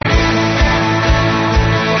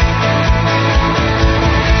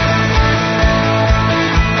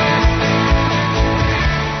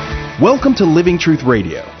Welcome to Living Truth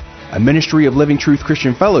Radio, a ministry of Living Truth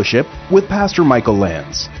Christian Fellowship with Pastor Michael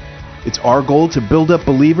Lands. It's our goal to build up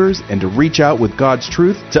believers and to reach out with God's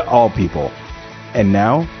truth to all people. And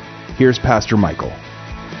now, here's Pastor Michael.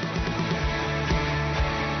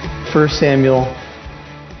 1 Samuel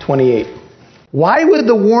 28. Why would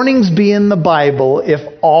the warnings be in the Bible if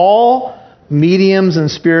all mediums and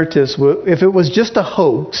spiritists, if it was just a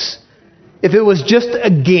hoax, if it was just a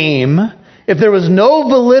game, if there was no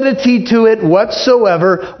validity to it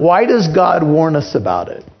whatsoever? Why does God warn us about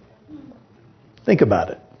it? Think about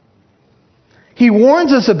it. He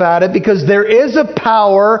warns us about it because there is a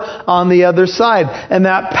power on the other side. And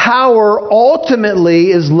that power ultimately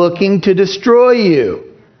is looking to destroy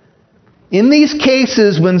you. In these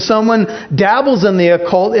cases, when someone dabbles in the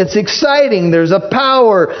occult, it's exciting. There's a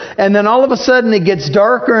power. And then all of a sudden it gets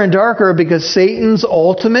darker and darker because Satan's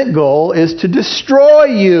ultimate goal is to destroy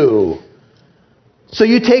you. So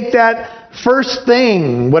you take that first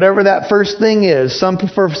thing, whatever that first thing is.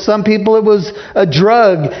 For some people it was a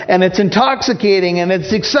drug, and it's intoxicating, and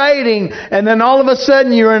it's exciting, and then all of a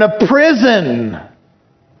sudden you're in a prison.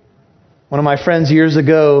 One of my friends years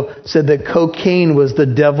ago said that cocaine was the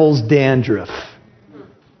devil's dandruff.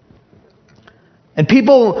 And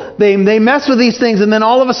people, they mess with these things, and then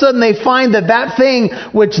all of a sudden they find that thing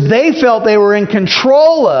which they felt they were in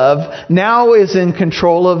control of now is in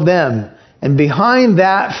control of them. And behind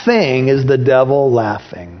that thing is the devil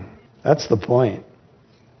laughing. That's the point.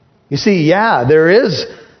 You see,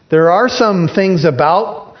 there are some things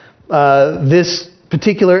about this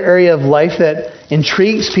particular area of life that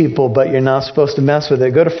intrigues people, but you're not supposed to mess with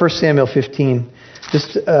it. Go to 1 Samuel 15.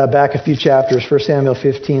 Just back a few chapters. 1 Samuel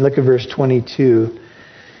 15, look at verse 22.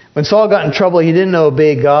 When Saul got in trouble, he didn't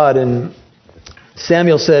obey God, and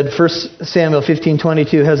Samuel said, 1 Samuel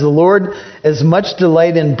 15:22, has the Lord as much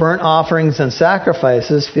delight in burnt offerings and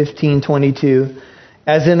sacrifices, 15:22,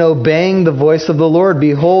 as in obeying the voice of the Lord?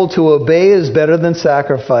 Behold, to obey is better than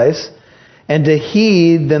sacrifice, and to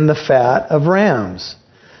heed than the fat of rams.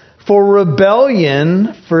 For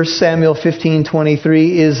rebellion, 1 Samuel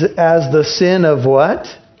 15:23, is as the sin of what?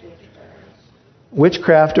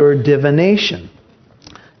 Witchcraft or divination.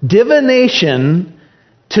 Divination,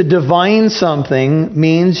 to divine something,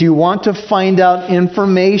 means you want to find out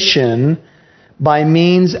information by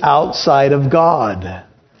means outside of God.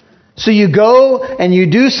 So you go and you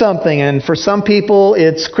do something, and for some people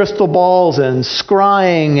it's crystal balls and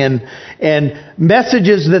scrying and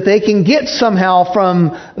messages that they can get somehow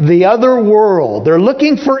from the other world. They're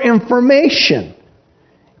looking for information.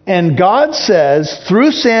 And God says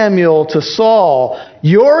through Samuel to Saul,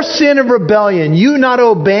 your sin of rebellion, you not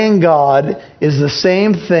obeying God, is the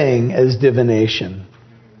same thing as divination.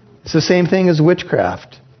 It's the same thing as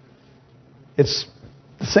witchcraft. It's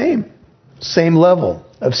the same level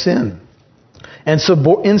of sin. And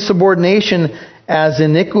insubordination as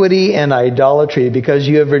iniquity and idolatry. Because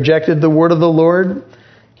you have rejected the word of the Lord,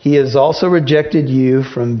 He has also rejected you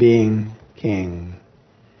from being king.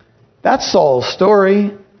 That's Saul's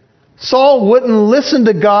story. Saul wouldn't listen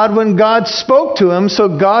to God when God spoke to him,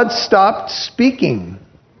 so God stopped speaking.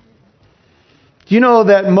 Do you know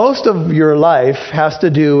that most of your life has to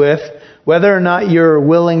do with whether or not you're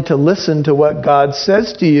willing to listen to what God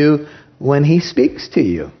says to you when He speaks to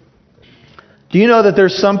you? Do you know that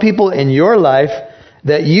there's some people in your life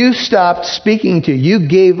that you stopped speaking to, you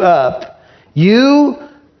gave up, you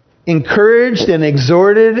encouraged and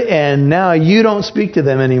exhorted, and now you don't speak to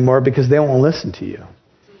them anymore because they won't listen to you?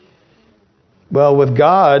 Well, with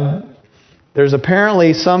God, there's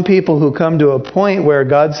apparently some people who come to a point where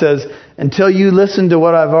God says, until you listen to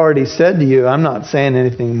what I've already said to you, I'm not saying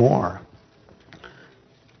anything more.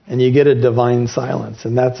 And you get a divine silence,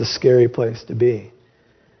 and that's a scary place to be.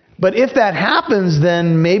 But if that happens,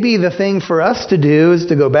 then maybe the thing for us to do is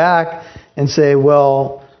to go back and say,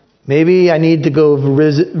 well, maybe I need to go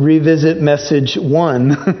revisit message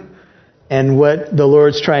 1 and what the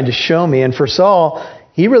Lord's trying to show me. And for Saul,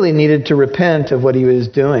 he really needed to repent of what he was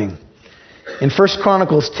doing. In 1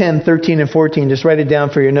 Chronicles 10, 13 and 14, just write it down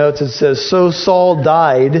for your notes. It says, so Saul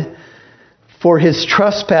died for his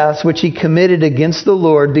trespass which he committed against the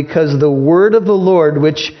Lord, because the word of the Lord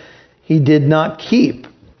which he did not keep,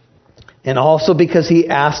 and also because he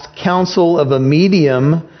asked counsel of a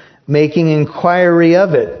medium, making inquiry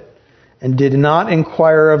of it, and did not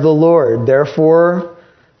inquire of the Lord. Therefore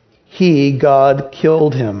God,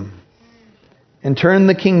 killed him, and turned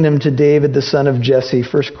the kingdom to David the son of Jesse.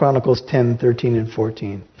 1 Chronicles 10, 13 and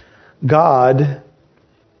 14. God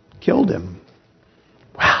killed him.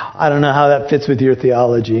 Wow, I don't know how that fits with your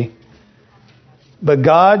theology. But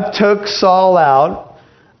God took Saul out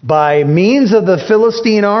by means of the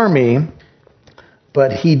Philistine army,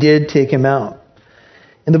 but he did take him out.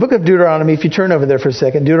 In the book of Deuteronomy, if you turn over there for a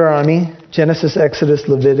second, Deuteronomy, Genesis, Exodus,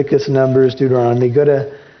 Leviticus, Numbers, Deuteronomy, go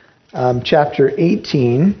to chapter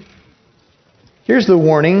 18. Here's the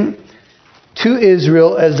warning to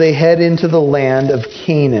Israel as they head into the land of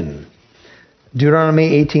Canaan.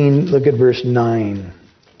 Deuteronomy 18, look at verse 9.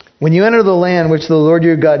 When you enter the land which the Lord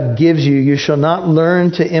your God gives you, you shall not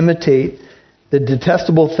learn to imitate the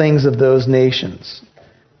detestable things of those nations.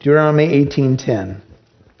 Deuteronomy 18:10.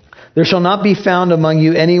 There shall not be found among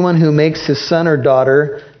you anyone who makes his son or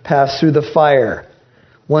daughter pass through the fire,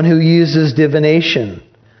 one who uses divination,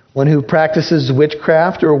 one who practices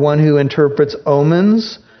witchcraft, or one who interprets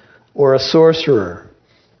omens, or a sorcerer.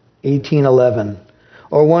 18:11.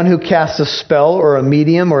 Or one who casts a spell, or a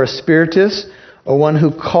medium, or a spiritist, or one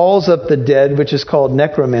who calls up the dead, which is called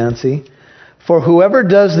necromancy. For whoever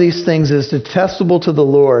does these things is detestable to the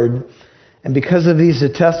Lord, and because of these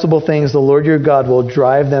detestable things, the Lord your God will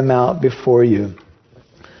drive them out before you.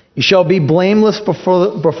 You shall be blameless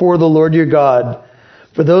before the Lord your God.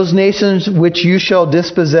 For those nations which you shall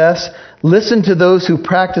dispossess, listen to those who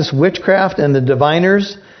practice witchcraft and the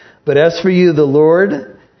diviners. But as for you, the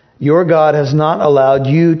Lord your God has not allowed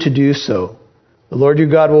you to do so. The Lord your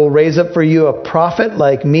God will raise up for you a prophet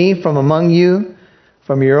like me from among you,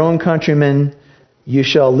 from your own countrymen. You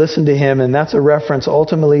shall listen to him. And that's a reference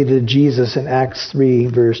ultimately to Jesus in Acts 3,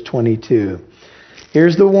 verse 22.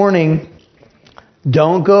 Here's the warning.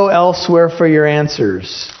 Don't go elsewhere for your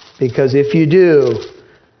answers. Because if you do,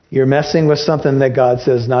 you're messing with something that God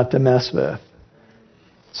says not to mess with.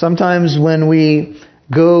 Sometimes when we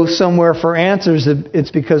go somewhere for answers,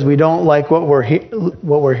 it's because we don't like what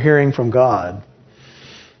we're hearing from God.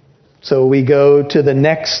 So we go to the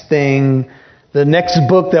next thing, the next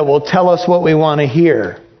book that will tell us what we want to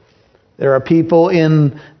hear. There are people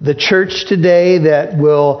in the church today that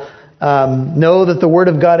will know that the Word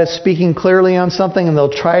of God is speaking clearly on something, and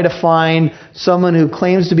they'll try to find someone who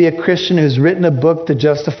claims to be a Christian who's written a book to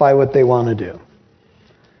justify what they want to do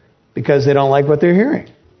because they don't like what they're hearing.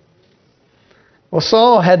 Well,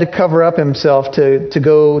 Saul had to cover up himself to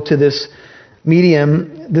go to this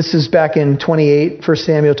medium. This is back in 1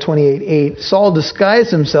 Samuel 28:8. Saul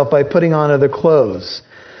disguised himself by putting on other clothes.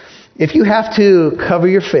 If you have to cover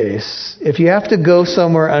your face, if you have to go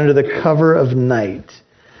somewhere under the cover of night,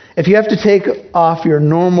 if you have to take off your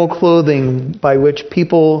normal clothing by which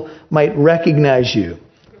people might recognize you,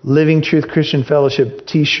 Living Truth Christian Fellowship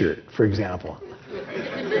t-shirt, for example.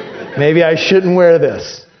 Maybe I shouldn't wear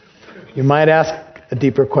this. You might ask a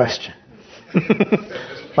deeper question.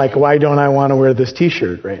 Like, why don't I want to wear this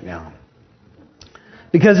t-shirt right now?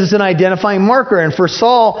 Because it's an identifying marker. And for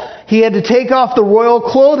Saul, he had to take off the royal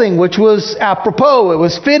clothing, which was apropos. It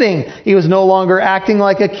was fitting. He was no longer acting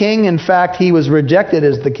like a king. In fact, he was rejected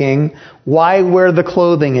as the king. Why wear the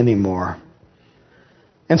clothing anymore?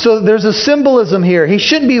 And so there's a symbolism here. He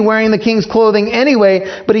shouldn't be wearing the king's clothing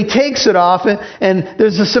anyway, but he takes it off. And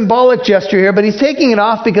there's a symbolic gesture here, but he's taking it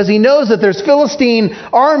off because he knows that there's Philistine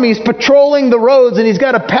armies patrolling the roads, and he's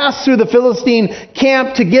got to pass through the Philistine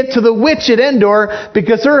camp to get to the witch at Endor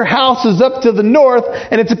because her house is up to the north,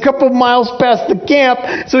 and it's a couple of miles past the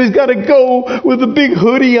camp. So he's got to go with a big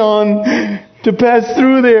hoodie on to pass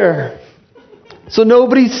through there. So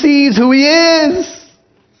nobody sees who he is.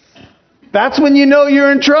 That's when you know you're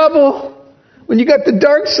in trouble. When you got the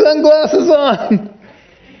dark sunglasses on.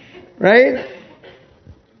 Right?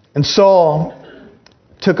 And Saul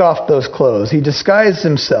took off those clothes. He disguised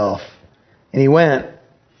himself. And he went.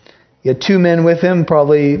 He had 2 men with him,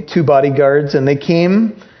 probably 2 bodyguards. And they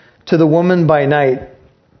came to the woman by night.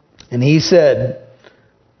 And he said,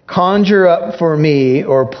 "Conjure up for me,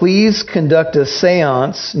 or please conduct a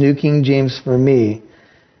seance," New King James for me,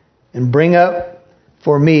 "and bring up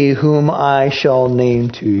for me whom I shall name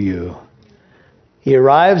to you." He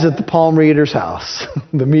arrives at the palm reader's house,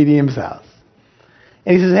 the medium's house.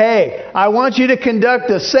 And he says, "Hey, I want you to conduct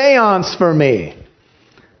a seance for me."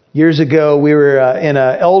 Years ago, we were in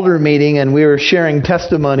an elder meeting, and we were sharing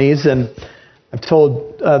testimonies. And I've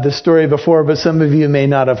told this story before, but some of you may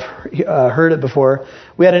not have heard it before.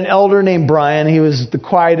 We had an elder named Brian. He was the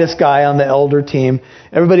quietest guy on the elder team.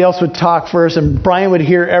 Everybody else would talk first, and Brian would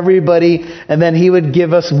hear everybody, and then he would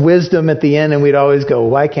give us wisdom at the end, and we'd always go,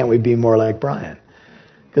 "Why can't we be more like Brian?"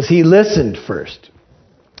 Because he listened first.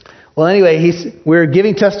 Well, anyway, we were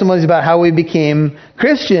giving testimonies about how we became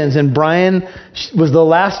Christians, and Brian was the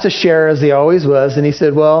last to share, as he always was, and he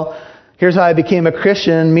said, "Well, here's how I became a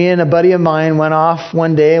Christian. Me and a buddy of mine went off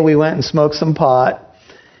one day, and we went and smoked some pot.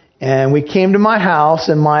 And we came to my house,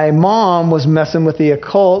 and my mom was messing with the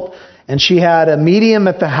occult, And she had a medium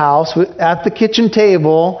at the house, at the kitchen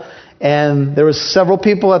table, and there was several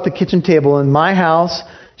people at the kitchen table in my house.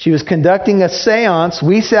 She was conducting a seance.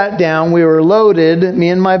 We sat down. We were loaded, me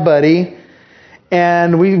and my buddy.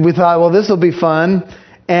 And we thought, well, this will be fun.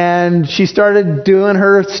 And she started doing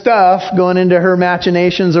her stuff, going into her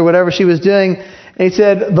machinations or whatever she was doing. And he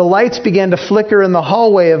said, the lights began to flicker in the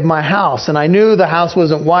hallway of my house. And I knew the house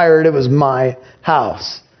wasn't wired. It was my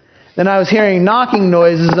house. Then I was hearing knocking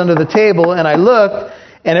noises under the table. And I looked,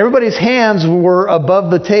 and everybody's hands were above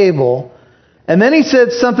the table. And then he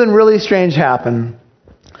said something really strange happened.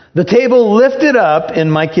 The table lifted up in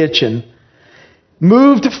my kitchen,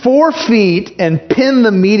 moved 4 feet, and pinned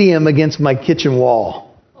the medium against my kitchen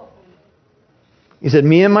wall. He said,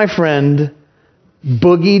 me and my friend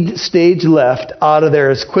boogied stage left out of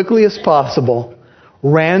there as quickly as possible,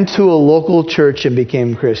 ran to a local church and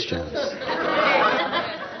became Christians.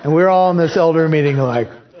 And we were all in this elder meeting like,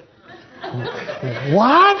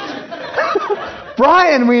 what?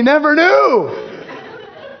 Brian, we never knew.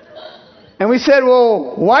 And we said,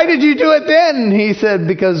 well, why did you do it then? And he said,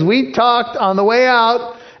 because we talked on the way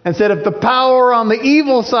out and said, if the power on the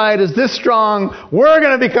evil side is this strong, we're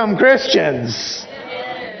going to become Christians.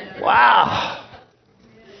 Wow.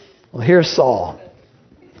 Well, here's Saul.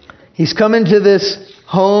 He's come into this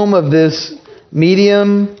home of this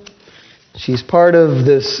medium. She's part of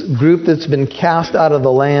this group that's been cast out of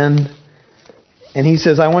the land. And he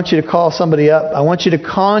says, I want you to call somebody up. I want you to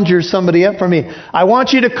conjure somebody up for me. I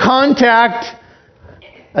want you to contact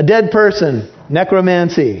a dead person.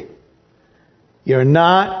 Necromancy. You're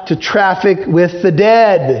not to traffic with the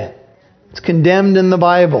dead. It's condemned in the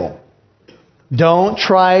Bible. Don't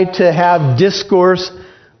try to have discourse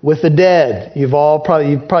with the dead. You've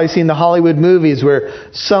probably seen the Hollywood movies where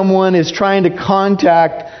someone is trying to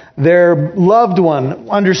contact their loved one,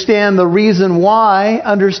 understand the reason why,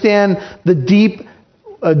 understand the deep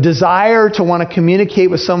desire to want to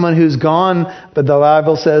communicate with someone who's gone, but the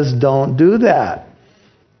Bible says don't do that.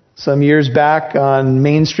 Some years back on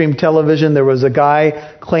mainstream television, there was a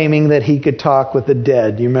guy claiming that he could talk with the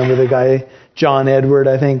dead. You remember the guy? John Edward,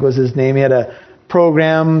 I think was his name. He had a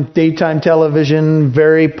program, daytime television,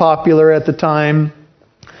 very popular at the time.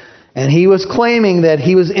 And he was claiming that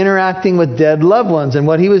he was interacting with dead loved ones. And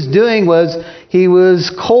what he was doing was he was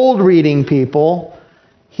cold reading people.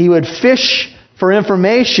 He would fish for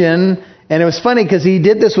information. And it was funny because he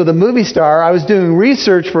did this with a movie star. I was doing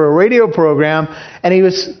research for a radio program, and he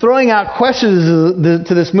was throwing out questions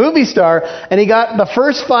to this movie star, and he got the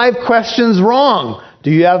first 5 questions wrong.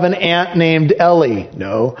 Do you have an aunt named Ellie?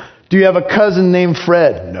 No. Do you have a cousin named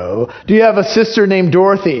Fred? No. Do you have a sister named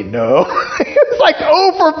Dorothy? No. He was like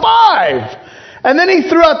 0 for 5. And then he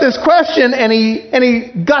threw out this question, and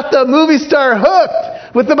he got the movie star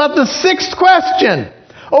hooked with about the 6th question.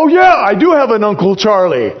 Oh yeah, I do have an Uncle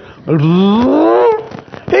Charlie. He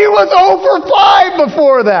was 0 for 5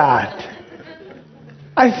 before that.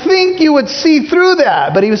 I think you would see through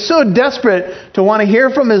that. But he was so desperate to want to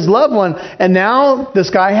hear from his loved one. And now this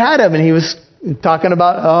guy had him, and he was talking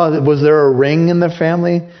about, was there a ring in the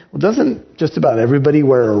family? Well, doesn't just about everybody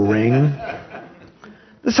wear a ring?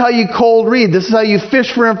 This is how you cold read. This is how you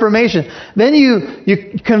fish for information. Then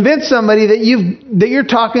you convince somebody that you're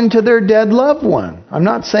talking to their dead loved one. I'm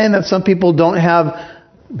not saying that some people don't have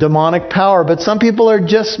demonic power, but some people are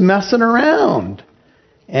just messing around.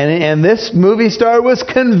 And this movie star was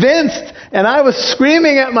convinced, and I was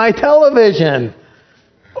screaming at my television.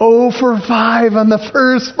 0 for 5 on the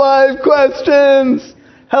first 5 questions.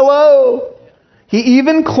 Hello. He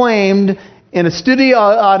even claimed in a studio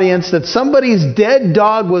audience that somebody's dead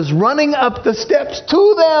dog was running up the steps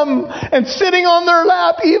to them and sitting on their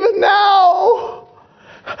lap even now.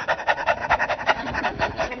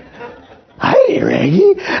 Hi,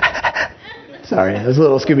 Reggie. Sorry, that was a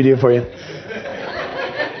little Scooby-Doo for you.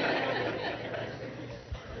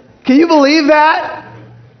 Can you believe that?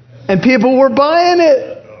 And people were buying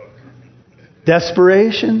it.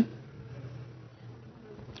 Desperation.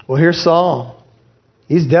 Well, here's Saul.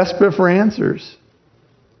 He's desperate for answers.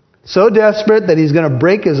 So desperate that he's going to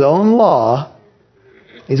break his own law.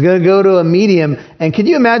 He's going to go to a medium. And can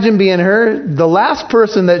you imagine being her? The last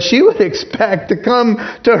person that she would expect to come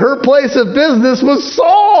to her place of business was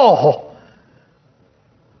Saul.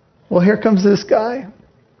 Well, here comes this guy.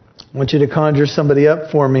 I want you to conjure somebody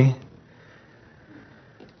up for me.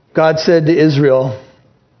 God said to Israel,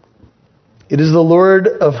 "It is the Lord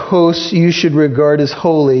of hosts you should regard as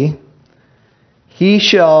holy. He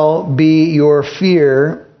shall be your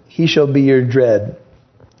fear. He shall be your dread.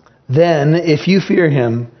 Then, if you fear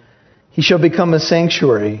him, he shall become a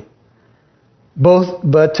sanctuary.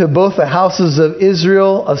 But to both the houses of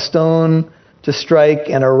Israel, a stone to strike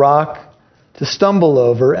and a rock to stumble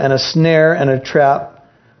over, and a snare and a trap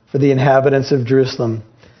for the inhabitants of Jerusalem.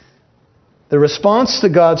 The response to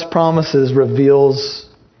God's promises reveals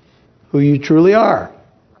who you truly are.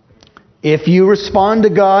 If you respond to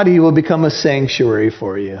God, He will become a sanctuary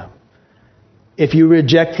for you. If you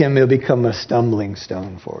reject Him, He'll become a stumbling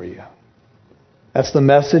stone for you. That's the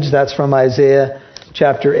message. That's from Isaiah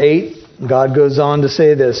chapter 8. God goes on to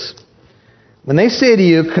say this. When they say to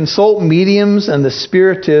you, consult mediums and the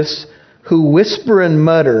spiritists who whisper and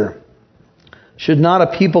mutter, should not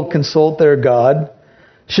a people consult their God?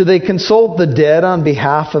 Should they consult the dead on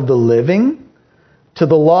behalf of the living? To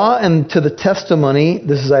the law and to the testimony,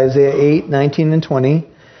 this is Isaiah 8, 19 and 20.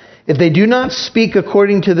 If they do not speak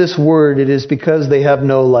according to this word, it is because they have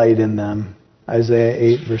no light in them. Isaiah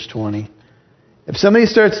 8, verse 20. If somebody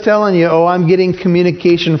starts telling you, oh, I'm getting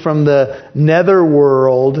communication from the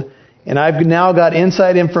netherworld, and I've now got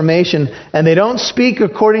inside information, and they don't speak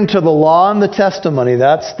according to the law and the testimony,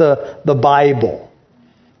 that's the Bible.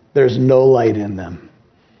 There's no light in them.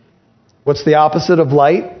 What's the opposite of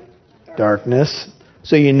light? Darkness.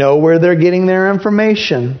 So you know where they're getting their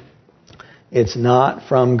information. It's not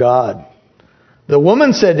from God. The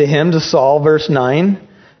woman said to him, to Saul, verse 9,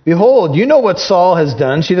 behold, you know what Saul has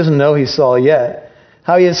done. She doesn't know he's Saul yet.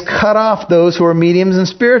 How he has cut off those who are mediums and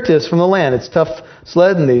spiritists from the land. It's tough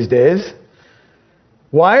sledding these days.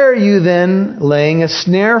 Why are you then laying a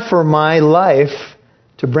snare for my life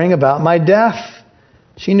to bring about my death?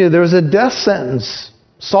 She knew there was a death sentence.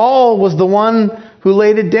 Saul was the one who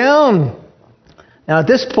laid it down. Now at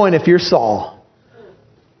this point, if you're Saul,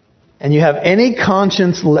 and you have any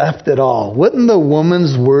conscience left at all, wouldn't the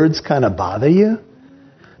woman's words kind of bother you?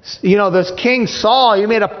 You know, this King Saul, he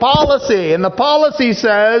made a policy, and the policy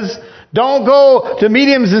says, don't go to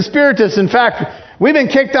mediums and spiritists. In fact, we've been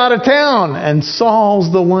kicked out of town. And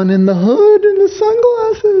Saul's the one in the hood and the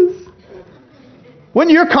sunglasses.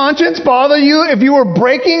 Wouldn't your conscience bother you if you were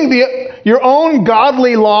breaking your own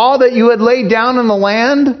godly law that you had laid down in the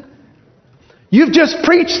land? You've just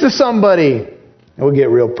preached to somebody. And we'll get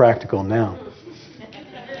real practical now.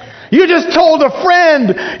 You just told a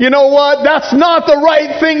friend, you know what, that's not the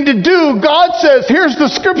right thing to do. God says, here's the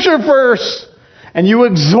scripture verse. And you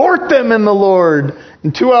exhort them in the Lord.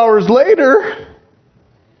 And 2 hours later,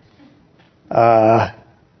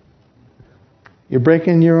 you're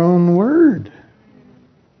breaking your own word.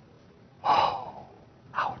 Oh,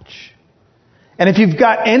 ouch. And if you've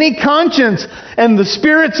got any conscience and the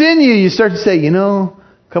Spirit's in you, you start to say, you know,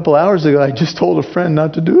 a couple hours ago I just told a friend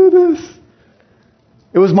not to do this.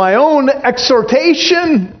 It was my own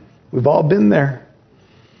exhortation. We've all been there.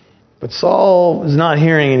 But Saul is not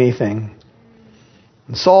hearing anything.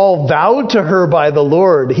 And Saul vowed to her by the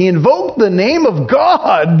Lord. He invoked the name of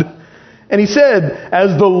God. And he said,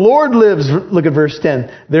 as the Lord lives, look at verse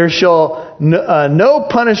 10, there shall no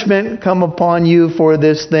punishment come upon you for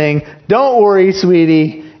this thing. Don't worry,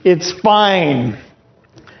 sweetie. It's fine.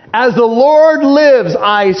 As the Lord lives,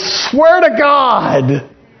 I swear to God,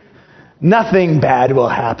 nothing bad will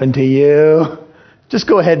happen to you. Just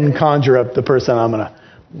go ahead and conjure up the person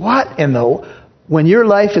when your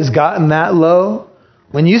life has gotten that low,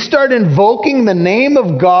 when you start invoking the name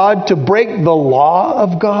of God to break the law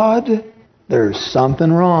of God, there's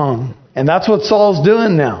something wrong. And that's what Saul's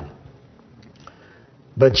doing now.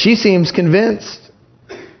 But she seems convinced.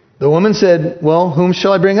 The woman said, well, whom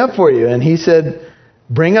shall I bring up for you? And he said,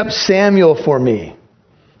 bring up Samuel for me.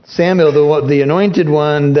 Samuel, the anointed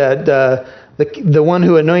one, that the one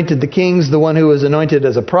who anointed the kings, the one who was anointed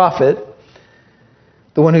as a prophet,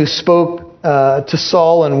 the one who spoke to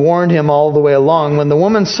Saul and warned him all the way along. When the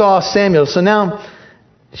woman saw Samuel, so now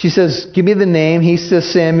she says, give me the name. He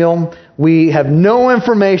says, Samuel. We have no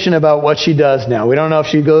information about what she does now. We don't know if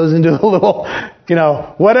she goes into a little,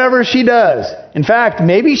 whatever she does. In fact,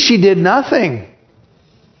 maybe she did nothing.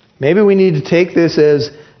 Maybe we need to take this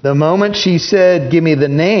as the moment she said, give me the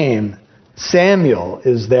name, Samuel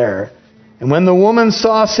is there. And when the woman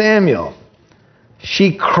saw Samuel,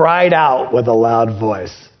 she cried out with a loud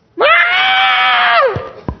voice.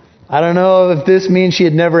 I don't know if this means she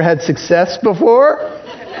had never had success before.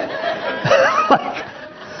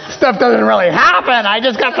 Stuff doesn't really happen. I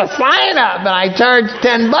just got the sign up and I charged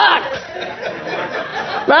 $10.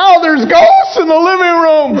 Now there's ghosts in the living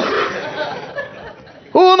room.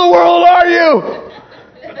 Who in the world are you?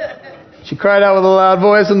 She cried out with a loud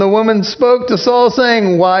voice, and the woman spoke to Saul,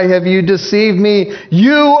 saying, why have you deceived me?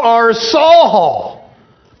 You are Saul.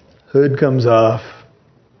 Hood comes off.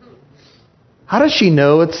 How does she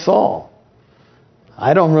know it's Saul?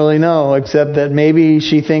 I don't really know, except that maybe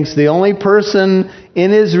she thinks the only person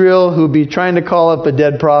in Israel who'd be trying to call up a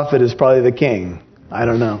dead prophet is probably the king. I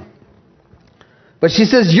don't know. But she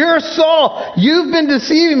says, "You're Saul. You've been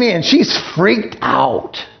deceiving me." And she's freaked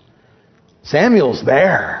out. Samuel's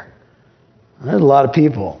there. There's a lot of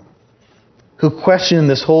people who question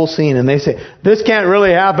this whole scene, and they say, "This can't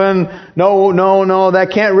really happen. No, that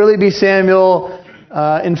can't really be Samuel."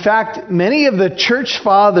 In fact, many of the church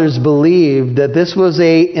fathers believed that this was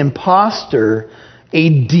an imposter,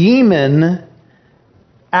 a demon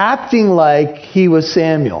acting like he was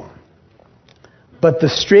Samuel. But the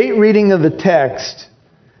straight reading of the text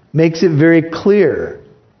makes it very clear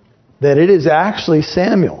that it is actually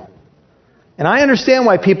Samuel. And I understand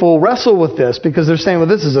why people wrestle with this, because they're saying, well,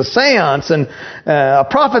 this is a seance and a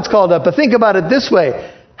prophet's called up. But think about it this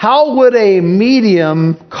way. How would a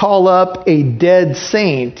medium call up a dead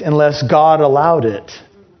saint unless God allowed it?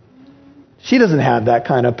 She doesn't have that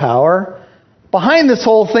kind of power. Behind this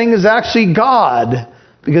whole thing is actually God,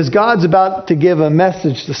 because God's about to give a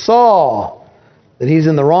message to Saul that he's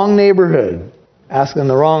in the wrong neighborhood, asking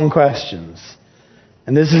the wrong questions.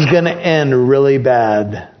 And this is going to end really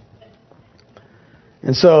bad.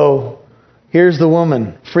 And so, here's the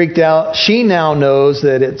woman, freaked out. She now knows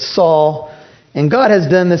that it's Saul. And God has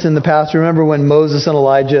done this in the past. Remember when Moses and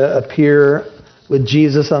Elijah appear with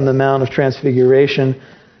Jesus on the Mount of Transfiguration?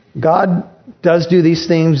 God does do these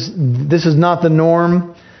things. This is not the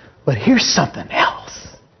norm. But here's something else.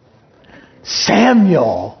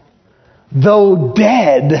 Samuel, though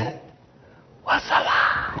dead, was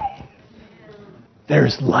alive.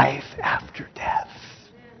 There's life after death.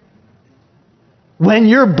 When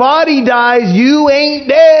your body dies, you ain't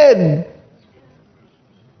dead.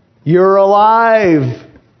 You're alive.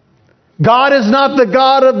 God is not the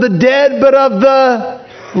God of the dead, but of the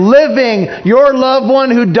living. Your loved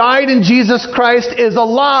one who died in Jesus Christ is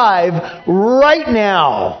alive right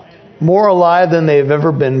now. More alive than they've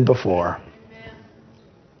ever been before.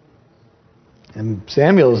 And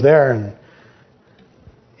Samuel's there. And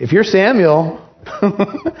if you're Samuel,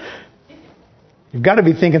 you've got to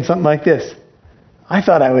be thinking something like this. I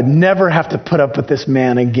thought I would never have to put up with this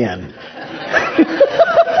man again.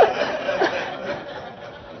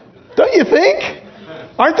 Don't you think?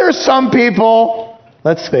 Aren't there some people,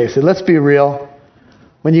 let's face it, let's be real.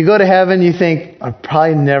 When you go to heaven, you think, I'm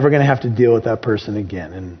probably never going to have to deal with that person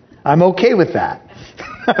again. And I'm okay with that.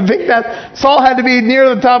 I think that Saul had to be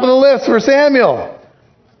near the top of the list for Samuel.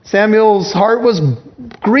 Samuel's heart was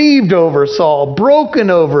grieved over Saul, broken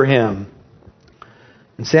over him.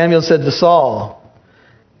 And Samuel said to Saul,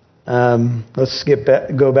 let's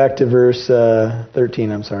go back to verse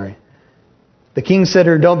 13, I'm sorry. The king said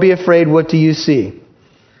to her, "Don't be afraid, what do you see?"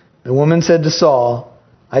 The woman said to Saul,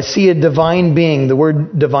 "I see a divine being." The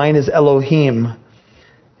word divine is Elohim.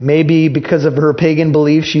 Maybe because of her pagan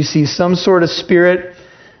belief, she sees some sort of spirit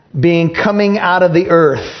being coming out of the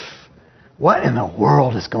earth. What in the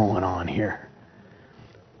world is going on here?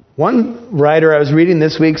 One writer I was reading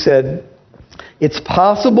this week said, it's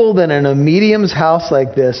possible that in a medium's house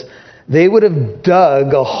like this, they would have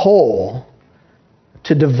dug a hole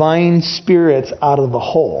to divine spirits out of the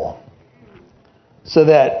hole. So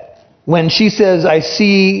that when she says, I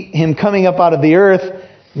see him coming up out of the earth,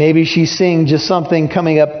 maybe she's seeing just something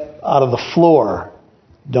coming up out of the floor.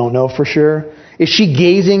 Don't know for sure. Is she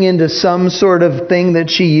gazing into some sort of thing that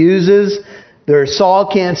she uses? Saul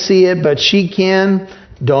can't see it, but she can.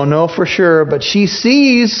 Don't know for sure, but she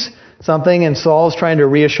sees something, and Saul's trying to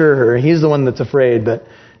reassure her. He's the one that's afraid, but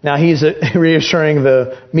now he's reassuring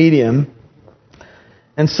the medium.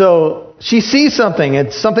 And so she sees something.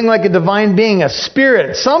 It's something like a divine being, a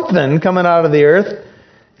spirit, something coming out of the earth.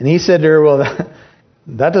 And he said to her, well,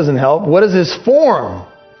 that doesn't help. What is his form?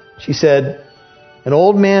 She said, an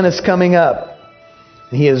old man is coming up.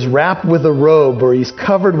 And he is wrapped with a robe, or he's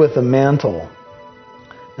covered with a mantle.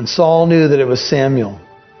 And Saul knew that it was Samuel.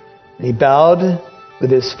 And he bowed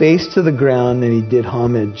with his face to the ground, and he did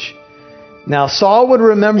homage. Now, Saul would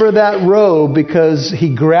remember that robe because he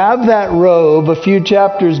grabbed that robe a few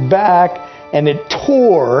chapters back and it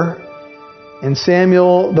tore. And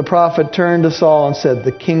Samuel, the prophet, turned to Saul and said,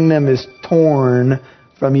 the kingdom is torn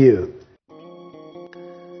from you.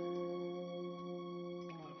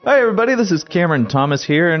 Hi, everybody. This is Cameron Thomas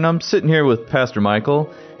here, and I'm sitting here with Pastor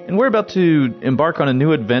Michael. And we're about to embark on a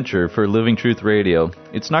new adventure for Living Truth Radio.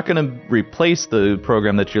 It's not going to replace the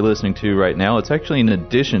program that you're listening to right now. It's actually in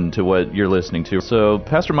addition to what you're listening to. So,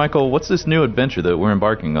 Pastor Michael, what's this new adventure that we're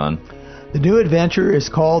embarking on? The new adventure is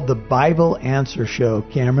called the Bible Answer Show,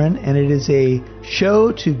 Cameron, and it is a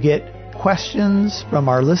show to get questions from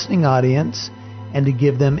our listening audience and to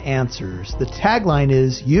give them answers. The tagline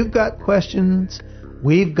is, you've got questions,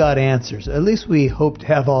 we've got answers. At least we hope to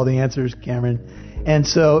have all the answers, Cameron. And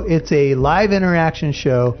so it's a live interaction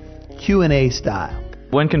show, Q&A style.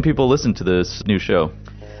 When can people listen to this new show?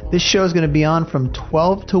 This show is going to be on from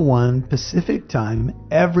 12 to 1 Pacific time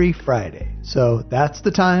every Friday. So that's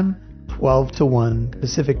the time, 12 to 1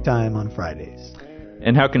 Pacific time on Fridays.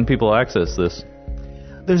 And how can people access this?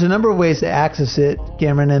 There's a number of ways to access it,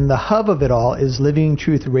 Cameron, and the hub of it all is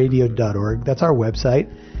livingtruthradio.org. That's our website.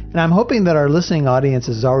 And I'm hoping that our listening audience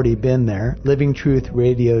has already been there,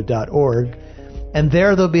 livingtruthradio.org. And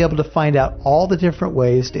there they'll be able to find out all the different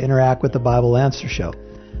ways to interact with the Bible Answer Show.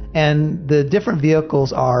 And the different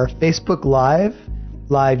vehicles are Facebook Live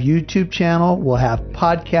YouTube channel. We'll have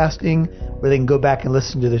podcasting where they can go back and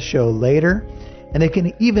listen to the show later. And they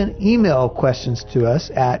can even email questions to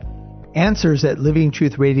us at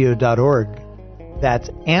answers@livingtruthradio.org. That's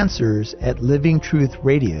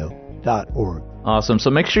answers@livingtruthradio.org. Awesome. So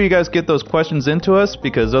make sure you guys get those questions into us,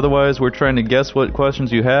 because otherwise we're trying to guess what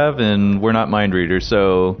questions you have, and we're not mind readers.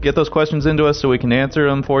 So get those questions into us so we can answer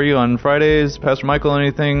them for you on Fridays. Pastor Michael,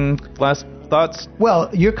 anything last thoughts? Well,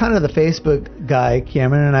 you're kind of the Facebook guy,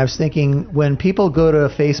 Cameron, and I was thinking when people go to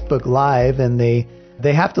Facebook Live and they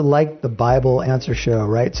have to like the Bible Answer Show,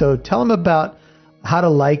 right? So tell them about how to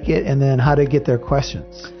like it and then how to get their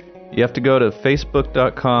questions. You have to go to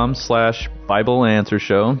facebook.com/Bible Answer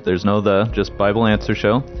Show. There's no just Bible Answer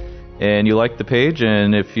Show. And you like the page,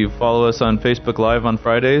 and if you follow us on Facebook Live on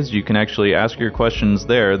Fridays, you can actually ask your questions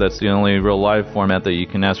there. That's the only real live format that you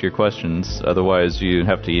can ask your questions. Otherwise, you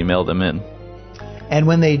have to email them in. And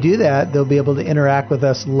when they do that, they'll be able to interact with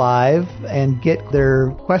us live and get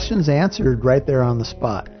their questions answered right there on the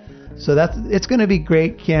spot. So it's going to be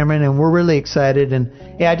great, Cameron, and we're really excited. And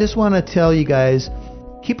I just want to tell you guys,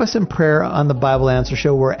 keep us in prayer on the Bible Answer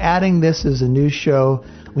Show. We're adding this as a new show.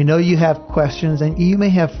 We know you have questions, and you may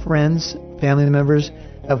have friends, family members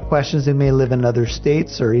have questions. They may live in other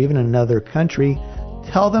states or even in another country.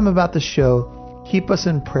 Tell them about the show. Keep us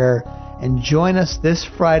in prayer, and join us this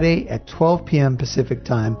Friday at 12 p.m. Pacific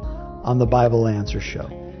time on the Bible Answer Show.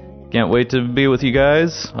 Can't wait to be with you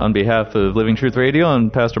guys. On behalf of Living Truth Radio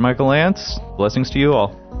and Pastor Michael Lance, blessings to you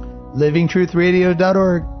all.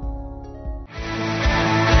 livingtruthradio.org.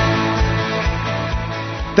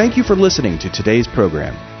 Thank you for listening to today's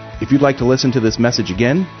program. If you'd like to listen to this message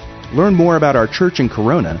again, learn more about our church in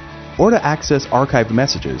Corona, or to access archived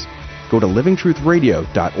messages, go to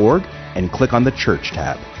livingtruthradio.org and click on the Church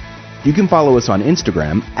tab. You can follow us on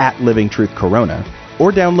Instagram @LivingTruthCorona,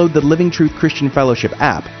 or download the Living Truth Christian Fellowship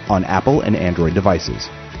app on Apple and Android devices.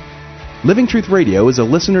 Living Truth Radio is a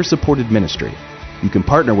listener-supported ministry. You can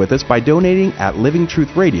partner with us by donating at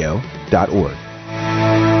livingtruthradio.org.